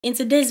In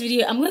today's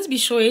video, I'm going to be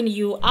showing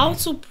you how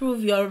to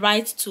prove your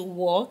right to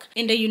work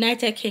in the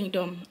United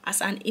Kingdom as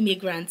an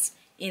immigrant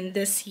in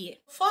this year.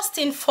 First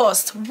thing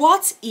first,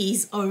 what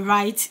is a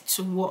right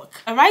to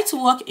work? A right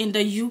to work in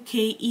the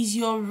UK is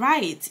your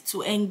right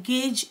to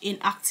engage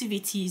in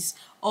activities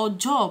or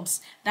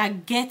jobs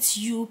that get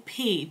you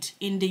paid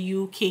in the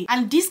UK.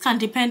 And this can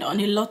depend on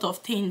a lot of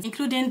things,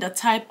 including the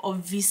type of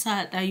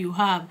visa that you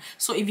have.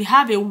 So if you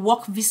have a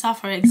work visa,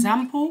 for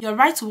example, your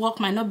right to work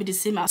might not be the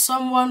same as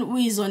someone who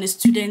is on a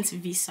student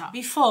visa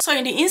before. So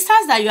in the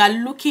instance that you are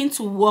looking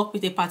to work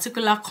with a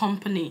particular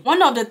company,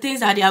 one of the things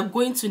that they are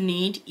going to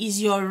need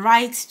is your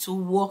right to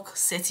work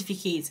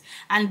certificate.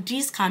 And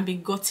this can be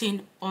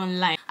gotten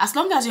online. As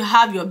long as you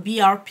have your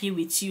BRP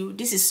with you,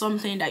 this is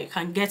something that you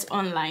can get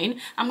online.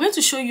 I'm going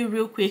to show you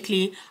real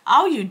quickly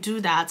how you do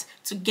that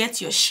to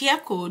get your share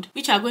code,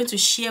 which you are going to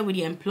share with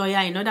the employer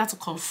in order to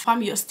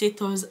confirm your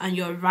status and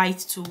your right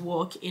to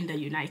work in the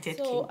United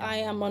Kingdom. So I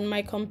am on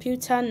my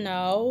computer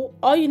now.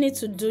 All you need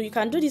to do, you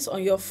can do this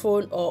on your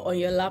phone or on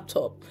your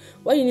laptop.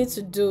 What you need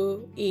to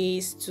do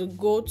is to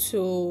go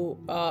to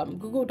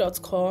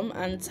google.com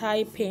and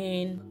type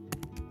in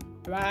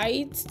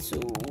right to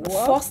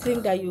work. First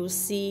thing that you'll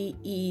see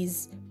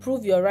is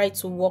prove your right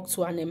to work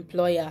to an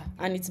employer,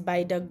 and it's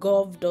by the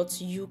gov.uk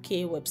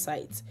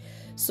website.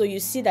 So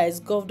you see that it's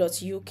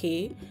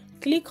gov.uk.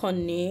 Click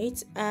on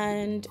it,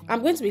 and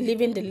I'm going to be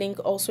leaving the link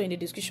also in the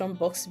description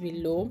box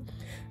below.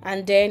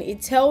 And then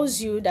it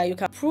tells you that you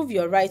can prove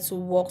your right to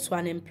work to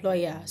an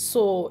employer.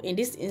 So in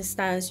this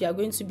instance, you are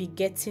going to be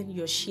getting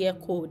your share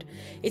code.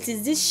 It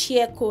is this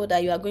share code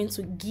that you are going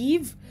to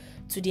give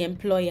to the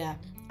employer,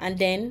 and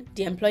then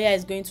the employer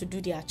is going to do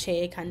their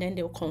check, and then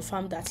they'll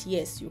confirm that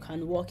yes, you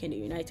can work in the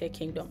United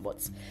Kingdom.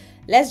 But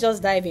let's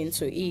just dive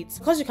into it.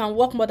 Because you can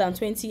work more than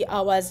 20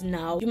 hours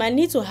now, you might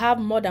need to have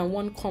more than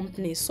one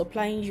company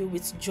supplying you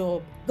with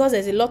job, because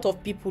there's a lot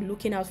of people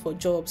looking out for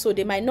jobs, so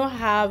they might not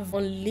have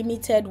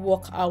unlimited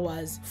work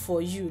hours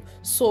for you.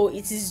 So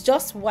it is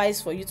just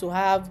wise for you to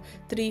have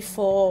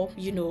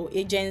 3-4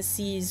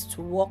 agencies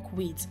to work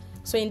with.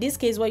 So in this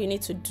case, what you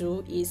need to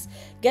do is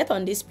get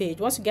on this page.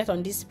 Once you get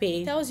on this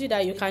page, it tells you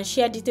that you can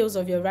share details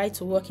of your right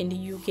to work in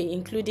the UK,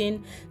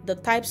 including the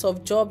types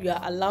of job you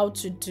are allowed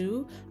to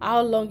do,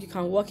 how long you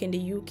can work in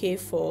the UK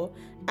for,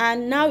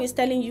 and now it's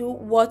telling you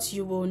what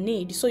you will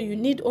need. So you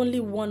need only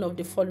one of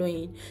the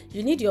following.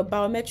 You need your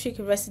biometric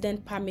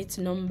resident permit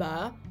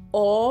number,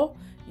 or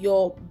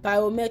your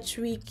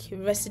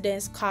biometric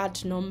residence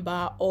card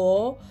number,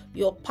 or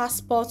your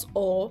passport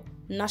or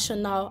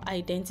national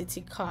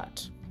identity card.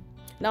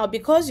 Now,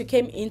 because you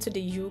came into the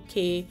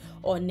UK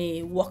on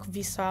a work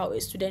visa or a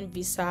student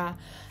visa,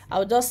 I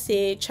would just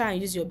say try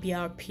and use your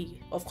BRP.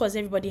 Of course,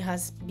 everybody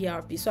has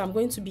BRP, so I'm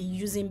going to be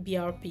using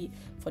BRP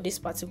for this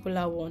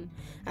particular one.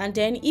 And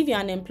then if you're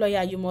an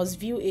employer, you must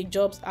view a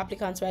job's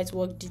applicant's right to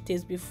work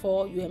details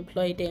before you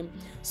employ them.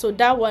 So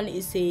that one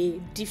is a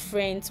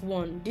different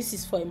one. This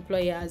is for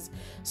employers.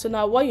 So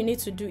now what you need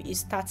to do is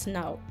start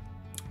now.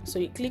 So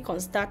you click on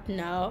start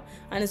now,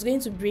 and it's going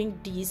to bring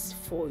this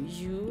for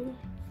you.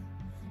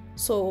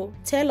 So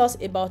tell us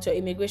about your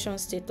immigration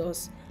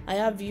status. I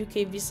have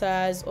UK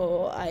visas,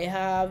 or I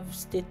have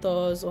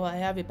status, or I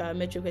have a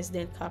biometric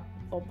resident card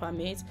or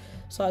permit.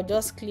 So I'll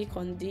just click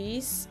on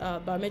this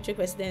biometric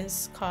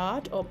residence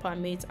card or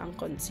permit and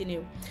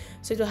continue.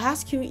 So it will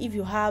ask you if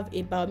you have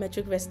a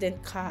biometric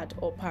resident card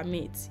or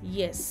permit.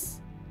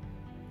 Yes,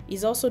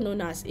 it's also known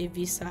as a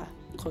visa.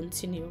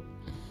 Continue.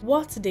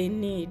 What they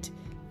need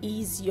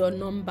is your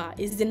number.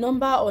 It's the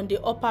number on the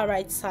upper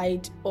right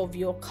side of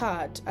your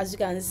card. As you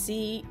can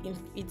see,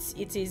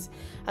 it is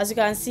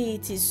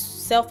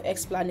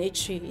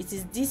self-explanatory. It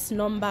is this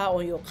number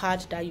on your card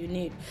that you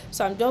need.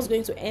 So I'm just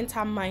going to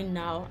enter mine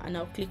now, and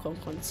I'll click on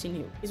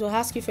continue. It will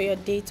ask you for your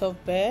date of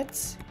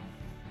birth.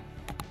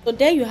 So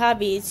there you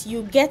have it.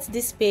 You get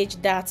this page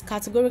that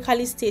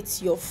categorically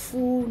states your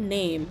full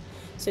name.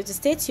 So it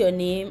states your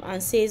name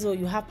and says, oh,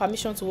 you have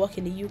permission to work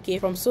in the UK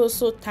from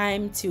so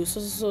time till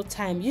so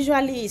time.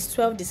 Usually it's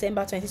 12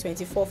 December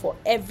 2024 for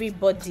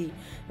everybody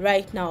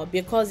right now,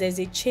 because there's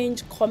a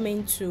change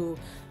coming to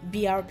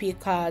BRP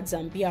cards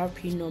and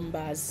BRP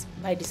numbers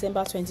by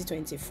December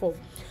 2024.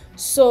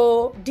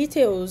 So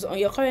details on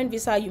your current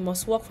visa: you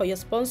must work for your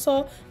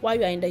sponsor while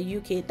you are in the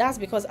UK. That's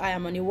because I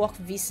am on a work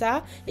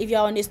visa. If you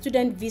are on a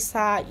student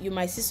visa, you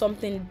might see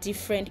something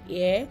different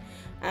here,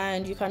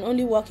 and you can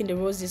only work in the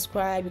roles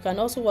described. You can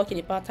also work in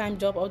a part-time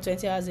job or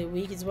 20 hours a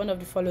week. It's one of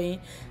the following.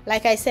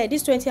 Like I said,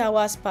 this 20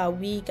 hours per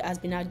week has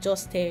been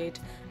adjusted,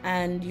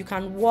 and you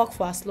can work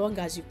for as long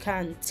as you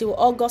can till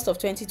August of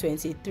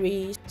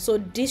 2023. So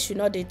this should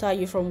not deter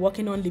you from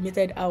working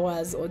unlimited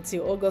hours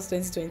until August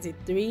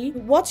 2023.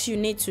 What you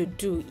need to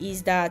do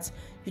is that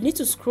you need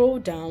to scroll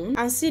down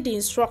and see the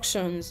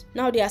instructions.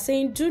 Now they are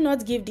saying, do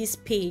not give this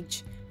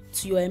page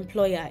to your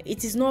employer.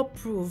 It is not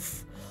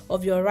proof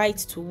of your right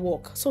to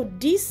work. So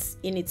this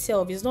in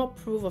itself is not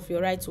proof of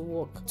your right to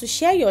work. To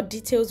share your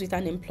details with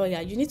an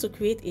employer, you need to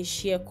create a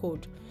share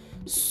code.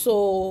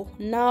 So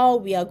now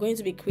we are going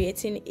to be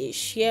creating a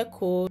share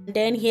code.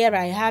 Then here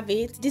I have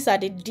it. These are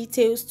the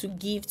details to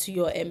give to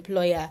your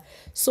employer.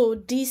 So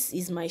this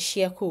is my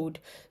share code.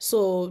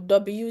 So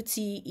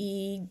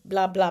WTE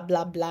blah blah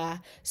blah blah.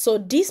 So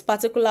this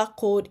particular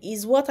code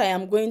is what I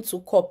am going to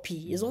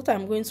copy, is what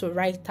I'm going to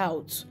write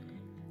out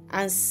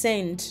and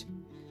send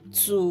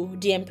to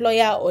the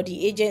employer or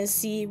the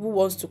agency who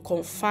wants to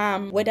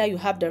confirm whether you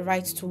have the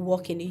right to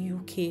work in the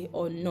UK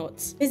or not.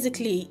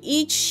 Basically,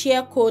 each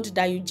share code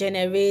that you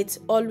generate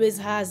always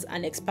has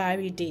an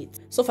expiry date.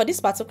 So for this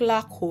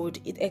particular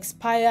code, it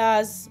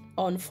expires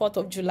on 4th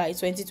of July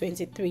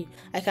 2023.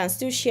 I can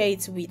still share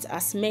it with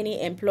as many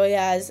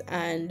employers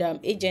and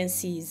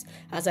agencies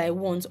as I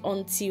want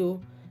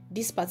until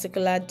this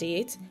particular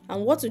date.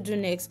 And what to do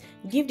next: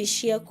 give the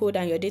share code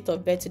and your date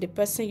of birth to the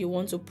person you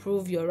want to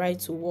prove your right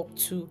to work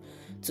to.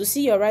 To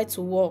see your right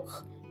to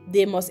work,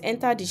 they must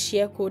enter the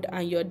share code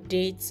and your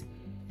date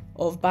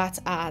of birth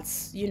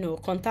as,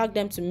 contact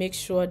them to make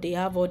sure they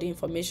have all the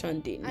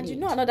information they need. And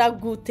another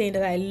good thing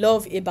that I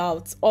love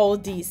about all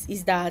this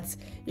is that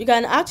you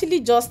can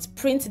actually just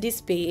print this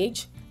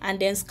page and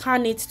then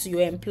scan it to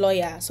your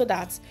employer so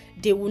that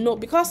they will know,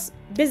 because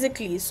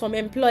basically some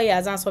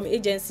employers and some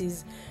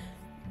agencies,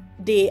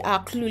 they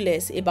are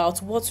clueless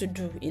about what to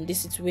do in this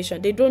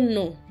situation. They don't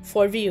know,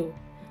 for real.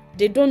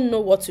 They don't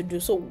know what to do.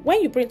 So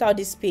when you print out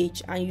this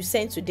page and you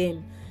send to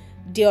them,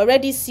 they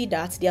already see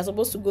that they are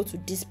supposed to go to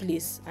this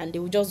place and they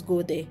will just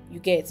go there, you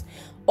get.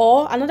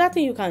 Or another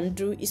thing you can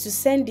do is to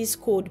send this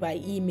code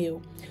by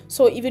email.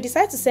 So if you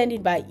decide to send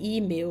it by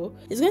email,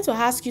 it's going to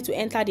ask you to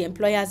enter the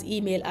employer's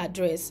email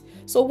address.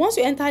 So once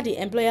you enter the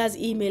employer's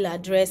email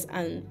address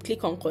and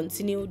click on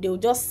continue, they will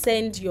just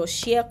send your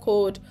share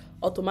code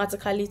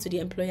automatically to the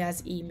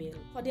employer's email.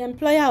 For the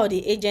employer or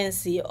the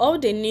agency, all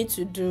they need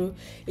to do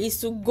is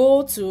to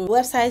go to the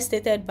website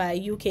stated by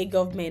UK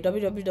government,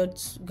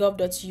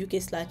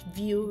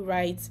 www.gov.uk/view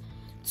right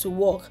to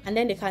work, and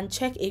then they can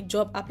check a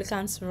job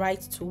applicant's right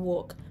to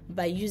work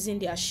by using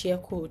their share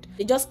code.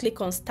 They just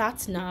click on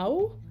start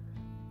now,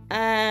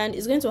 and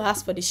it's going to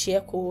ask for the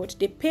share code.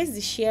 They paste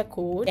the share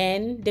code,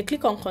 then they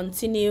click on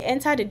continue,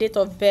 enter the date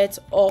of birth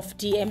of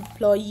the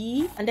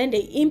employee, and then they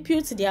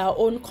input their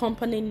own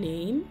company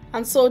name.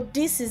 And so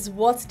this is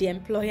what the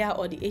employer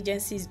or the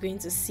agency is going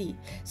to see.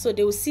 So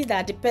they will see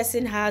that the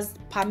person has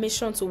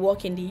permission to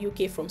work in the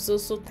UK from so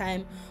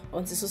time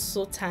until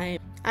so time.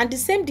 And the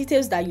same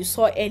details that you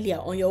saw earlier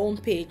on your own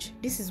page,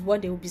 this is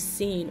what they will be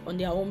seeing on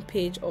their own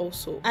page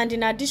also. And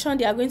in addition,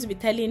 they are going to be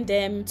telling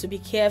them to be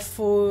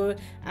careful,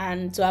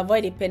 and to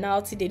avoid a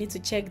penalty, they need to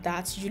check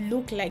that you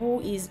look like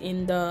who is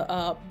in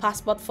the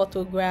passport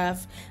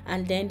photograph,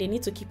 and then they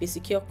need to keep a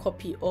secure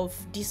copy of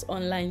this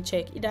online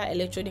check, either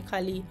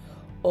electronically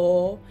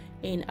or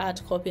in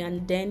hard copy,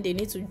 and then they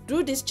need to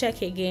do this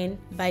check again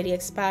by the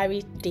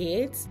expiry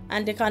date.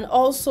 And they can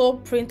also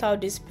print out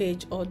this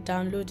page or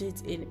download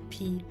it in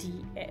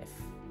PDF.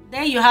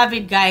 There you have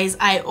it, guys.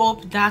 I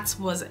hope that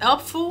was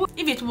helpful.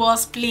 If it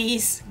was,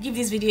 please give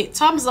this video a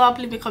thumbs up,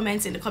 leave me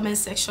comments in the comment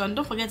section.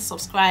 Don't forget to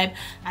subscribe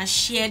and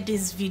share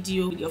this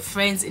video with your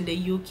friends in the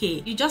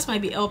UK. You just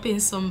might be helping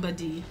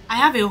somebody. I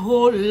have a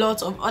whole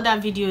lot of other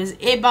videos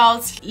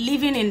about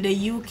living in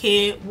the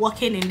UK,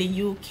 working in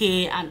the UK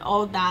and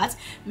all that.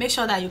 Make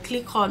sure that you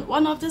click on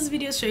one of these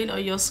videos showing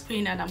on your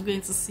screen, and I'm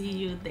going to see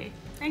you there.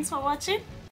 Thanks for watching.